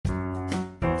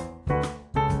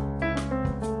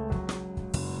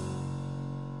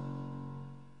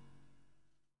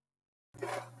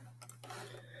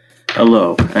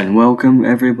Hello, and welcome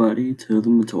everybody to the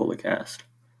MatolaCast.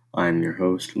 I'm your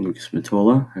host, Lucas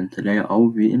Matola, and today I will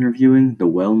be interviewing the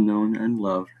well-known and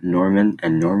loved Norman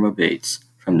and Norma Bates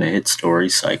from the hit story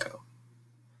Psycho.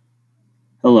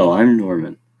 Hello, I'm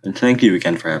Norman, and thank you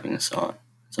again for having us on.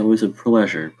 It's always a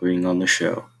pleasure being on the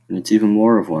show, and it's even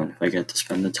more of one if I get to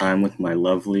spend the time with my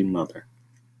lovely mother.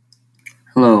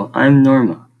 Hello, I'm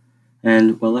Norma,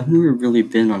 and well, I've never really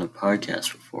been on a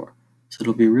podcast before, so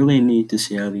it'll be really neat to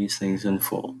see how these things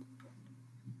unfold.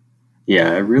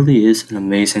 Yeah, it really is an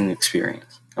amazing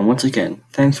experience. And once again,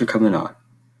 thanks for coming on.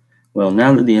 Well,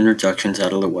 now that the introduction's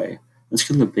out of the way, let's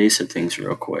get to the basic things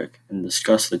real quick and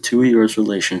discuss the two of yours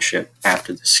relationship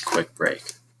after this quick break.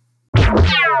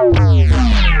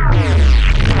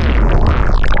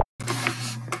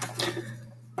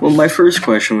 Well, my first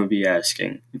question would be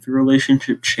asking if your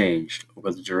relationship changed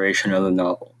over the duration of the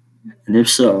novel, and if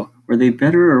so, were they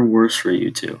better or worse for you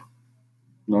two?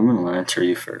 Norman will answer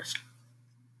you first.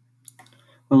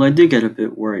 Well, I did get a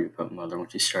bit worried about Mother when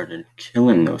she started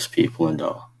killing those people and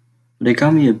all. But it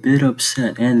got me a bit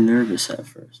upset and nervous at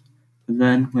first. But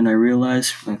then, when I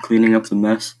realized when cleaning up the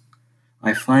mess,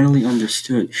 I finally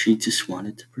understood she just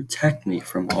wanted to protect me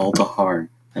from all the harm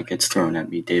that gets thrown at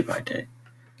me day by day.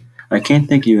 I can't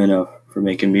thank you enough for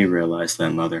making me realize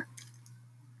that, Mother.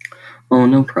 Oh,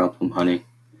 no problem, honey.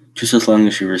 Just as long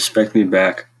as you respect me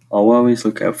back, I'll always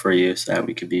look out for you so that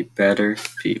we can be better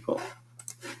people.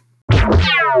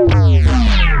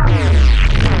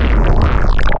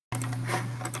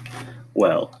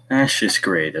 Well, that's just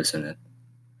great, isn't it?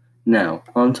 Now,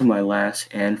 on to my last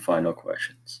and final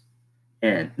questions.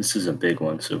 And this is a big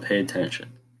one, so pay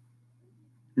attention.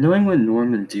 Knowing what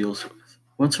Norman deals with,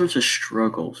 what sorts of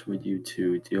struggles would you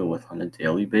two deal with on a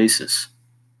daily basis?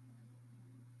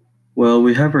 Well,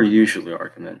 we have our usual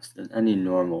arguments that any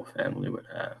normal family would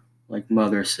have, like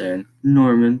Mother saying,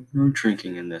 Norman, no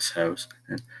drinking in this house,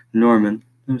 and Norman,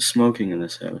 no smoking in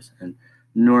this house, and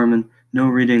Norman, no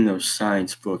reading those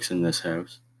science books in this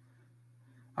house.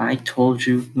 I told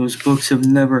you, those books have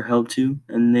never helped you,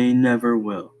 and they never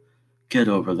will. Get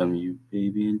over them, you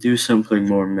baby, and do something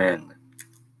more manly.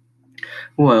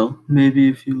 Well, maybe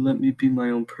if you let me be my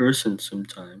own person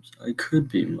sometimes, I could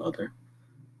be, Mother.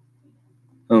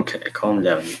 Okay, calm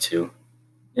down, you two.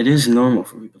 It is normal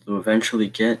for people to eventually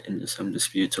get into some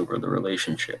disputes over the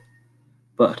relationship.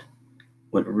 But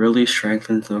what really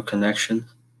strengthens their connections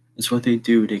is what they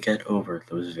do to get over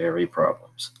those very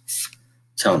problems.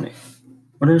 Tell me,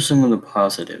 what are some of the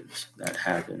positives that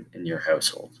happen in your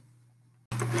household?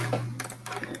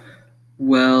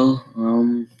 Well,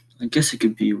 I guess it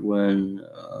could be when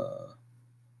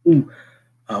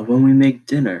we make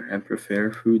dinner and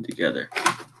prepare food together.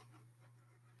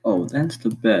 Oh, that's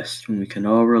the best when we can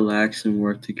all relax and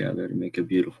work together to make a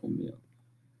beautiful meal.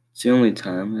 It's the only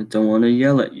time I don't want to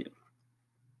yell at you.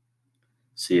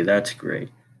 See, that's great.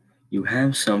 You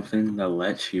have something that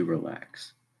lets you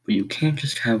relax, but you can't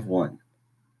just have one.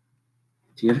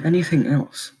 Do you have anything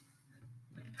else?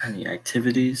 Any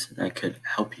activities that could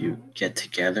help you get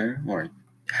together or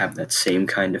have that same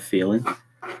kind of feeling?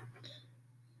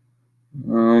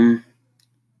 Um,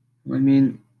 I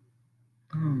mean,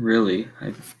 not really.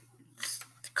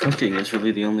 Cooking is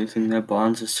really the only thing that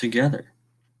bonds us together.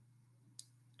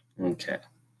 Okay.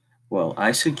 Well,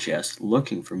 I suggest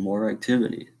looking for more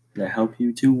activities that help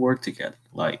you two work together,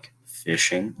 like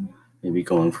fishing, maybe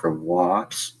going for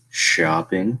walks,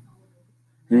 shopping,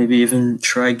 and maybe even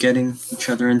try getting each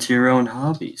other into your own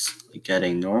hobbies, like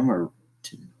getting Norma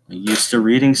to used to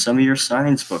reading some of your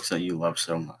science books that you love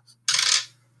so much.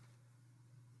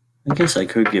 I guess I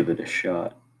could give it a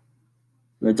shot.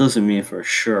 That doesn't mean for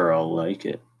sure I'll like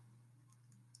it.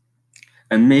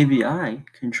 And maybe I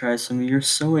can try some of your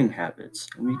sewing habits,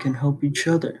 and we can help each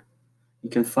other. We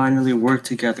can finally work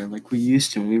together like we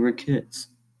used to when we were kids.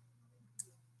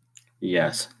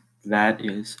 Yes, that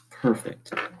is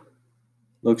perfect.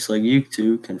 Looks like you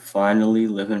two can finally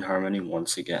live in harmony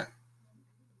once again.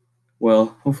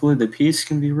 Well, hopefully the peace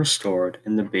can be restored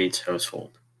in the Bates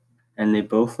household, and they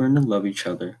both learn to love each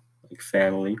other like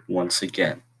family once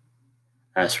again.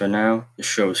 As for now, the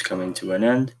show is coming to an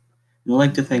end, and I'd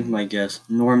like to thank my guests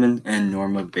Norman and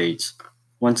Norma Bates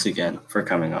once again for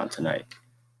coming on tonight.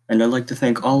 And I'd like to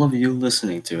thank all of you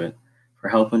listening to it for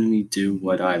helping me do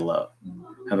what I love.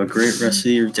 Have a great rest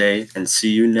of your day and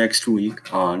see you next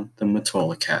week on the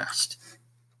MatolaCast.